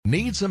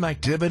Need some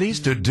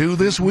activities to do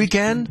this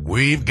weekend?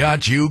 We've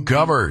got you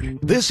covered.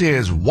 This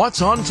is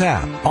What's on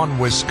Tap on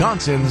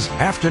Wisconsin's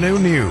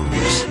Afternoon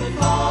News.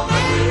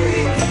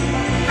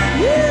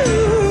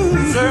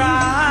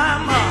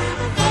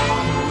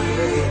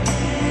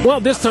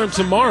 Well, this time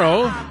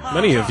tomorrow,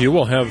 many of you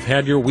will have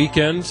had your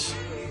weekends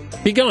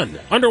begun,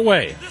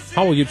 underway.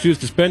 How will you choose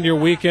to spend your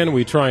weekend?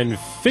 We try and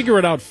figure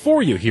it out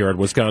for you here at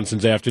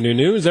Wisconsin's Afternoon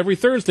News every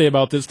Thursday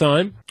about this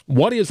time.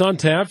 What is on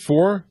tap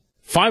for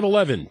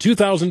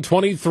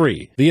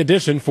 5/11/2023, the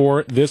edition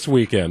for this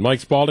weekend?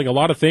 Mike Spalding, a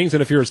lot of things,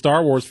 and if you're a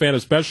Star Wars fan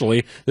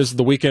especially, this is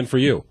the weekend for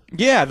you.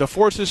 Yeah, the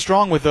force is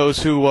strong with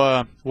those who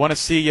want to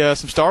see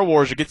some Star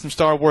Wars or get some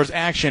Star Wars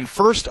action.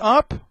 First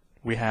up,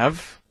 we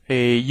have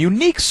a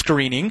unique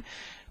screening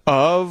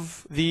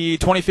of the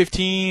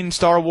 2015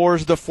 Star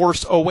Wars The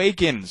Force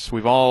Awakens.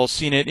 We've all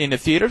seen it in the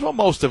theaters. Well,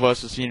 most of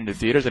us have seen it in the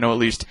theaters. I know at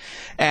least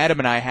Adam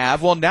and I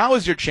have. Well, now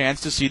is your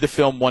chance to see the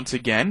film once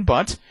again,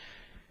 but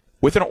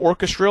with an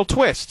orchestral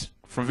twist.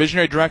 From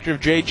visionary director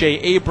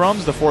J.J.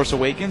 Abrams, The Force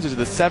Awakens is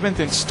the 7th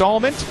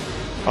installment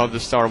of the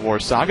Star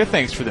Wars saga.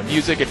 Thanks for the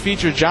music. It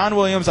features John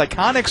Williams'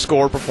 iconic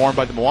score performed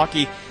by the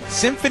Milwaukee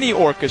Symphony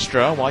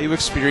Orchestra while you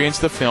experience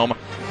the film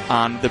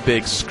on the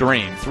big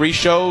screen. 3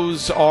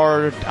 shows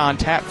are on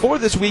tap for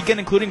this weekend,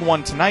 including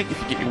one tonight.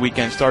 If you get your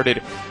weekend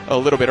started a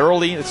little bit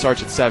early, it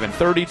starts at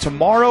 7:30.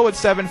 Tomorrow at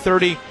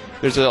 7:30,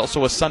 there's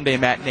also a Sunday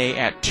matinee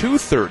at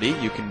 2:30.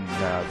 You can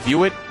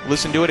view it,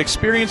 listen to it,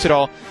 experience it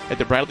all at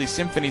the Bradley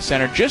Symphony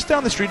Center just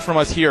down the street from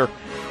us here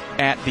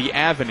at the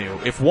Avenue.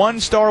 If one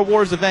Star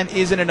Wars event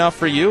isn't enough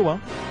for you, well,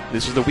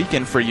 this is the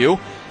weekend for you.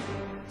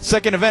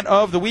 Second event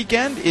of the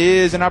weekend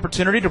is an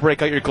opportunity to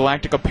break out your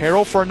Galactic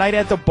apparel for a night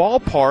at the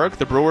ballpark.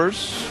 The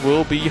Brewers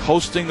will be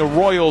hosting the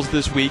Royals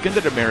this weekend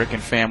at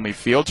American Family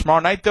Field.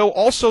 Tomorrow night, though,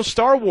 also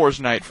Star Wars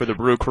night for the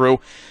Brew Crew.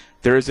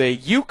 There is a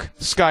Luke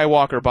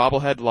Skywalker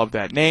bobblehead, love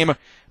that name,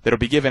 that'll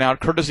be given out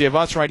courtesy of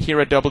us right here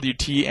at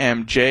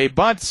WTMJ.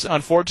 But,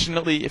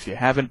 unfortunately, if you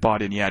haven't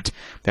bought in yet,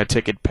 that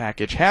ticket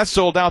package has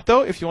sold out,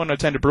 though. If you want to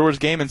attend a Brewers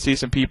game and see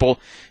some people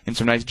in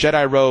some nice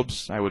Jedi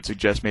robes, I would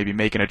suggest maybe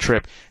making a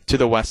trip to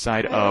the west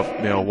side of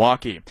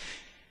Milwaukee.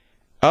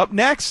 Up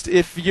next,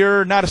 if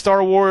you're not a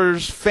Star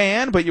Wars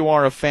fan, but you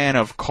are a fan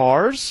of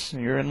cars,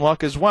 you're in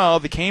luck as well.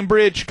 The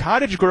Cambridge,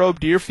 Cottage Grove,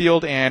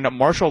 Deerfield, and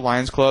Marshall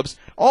Lions Clubs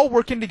all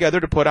working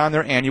together to put on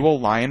their annual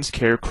Lions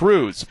Care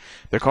Cruise.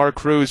 The Car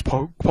Cruise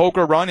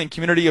Poker Run and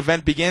community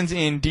event begins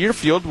in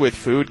Deerfield with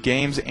food,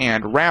 games,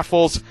 and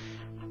raffles.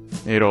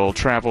 It'll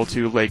travel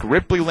to Lake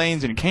Ripley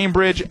Lanes in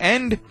Cambridge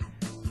and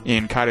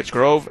in Cottage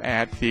Grove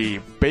at the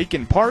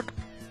Bacon Park,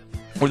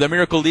 where the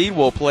Miracle League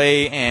will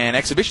play an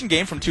exhibition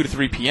game from 2 to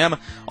 3 p.m.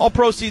 All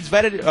proceeds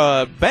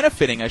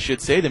benefiting,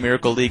 the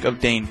Miracle League of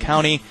Dane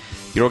County.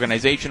 The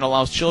organization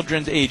allows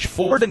children age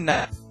 4 to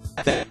 9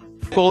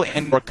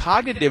 and more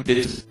cognitive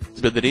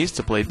disabilities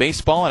to play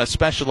baseball on a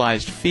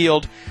specialized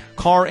field.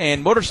 Car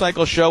and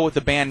motorcycle show with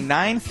the band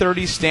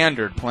 930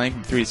 Standard playing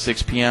from 3 to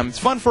 6 p.m. It's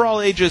fun for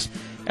all ages.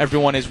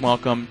 Everyone is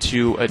welcome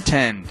to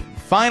attend.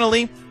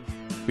 Finally,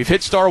 we've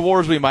hit Star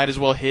Wars. We might as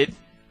well hit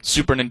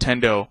Super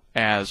Nintendo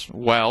as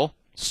well.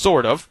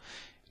 Sort of.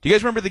 Do you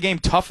guys remember the game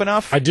Tough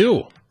Enough? I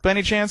do. By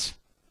any chance?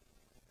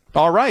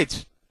 All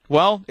right.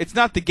 Well, it's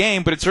not the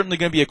game, but it's certainly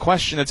going to be a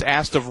question that's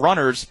asked of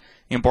runners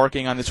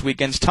embarking on this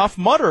weekend's Tough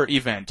Mudder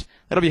event.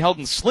 That'll be held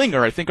in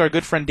Slinger. I think our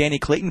good friend Danny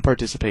Clayton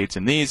participates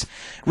in these.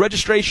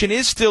 Registration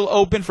is still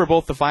open for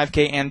both the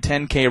 5K and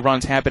 10K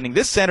runs happening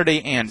this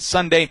Saturday and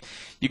Sunday.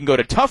 You can go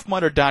to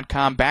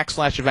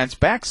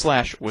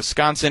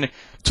toughmudder.com/events/Wisconsin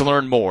to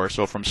learn more.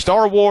 So from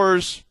Star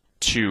Wars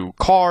to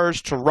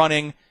cars to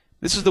running,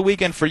 this is the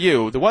weekend for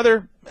you. The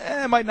weather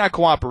might not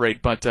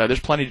cooperate, but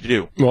there's plenty to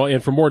do. Well,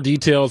 and for more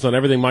details on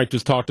everything Mike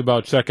just talked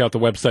about, check out the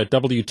website,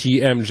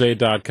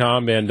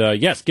 WTMJ.com. And,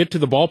 yes, get to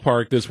the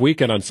ballpark this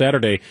weekend on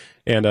Saturday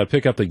and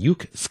pick up the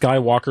Luke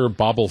Skywalker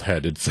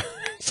bobblehead. It's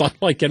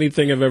unlike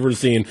anything I've ever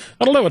seen.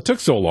 I don't know, it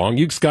took so long.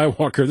 Luke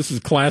Skywalker, this is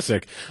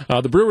classic.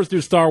 The Brewers do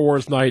Star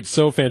Wars night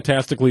so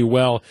fantastically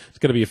well. It's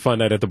going to be a fun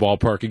night at the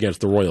ballpark against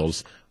the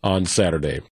Royals on Saturday.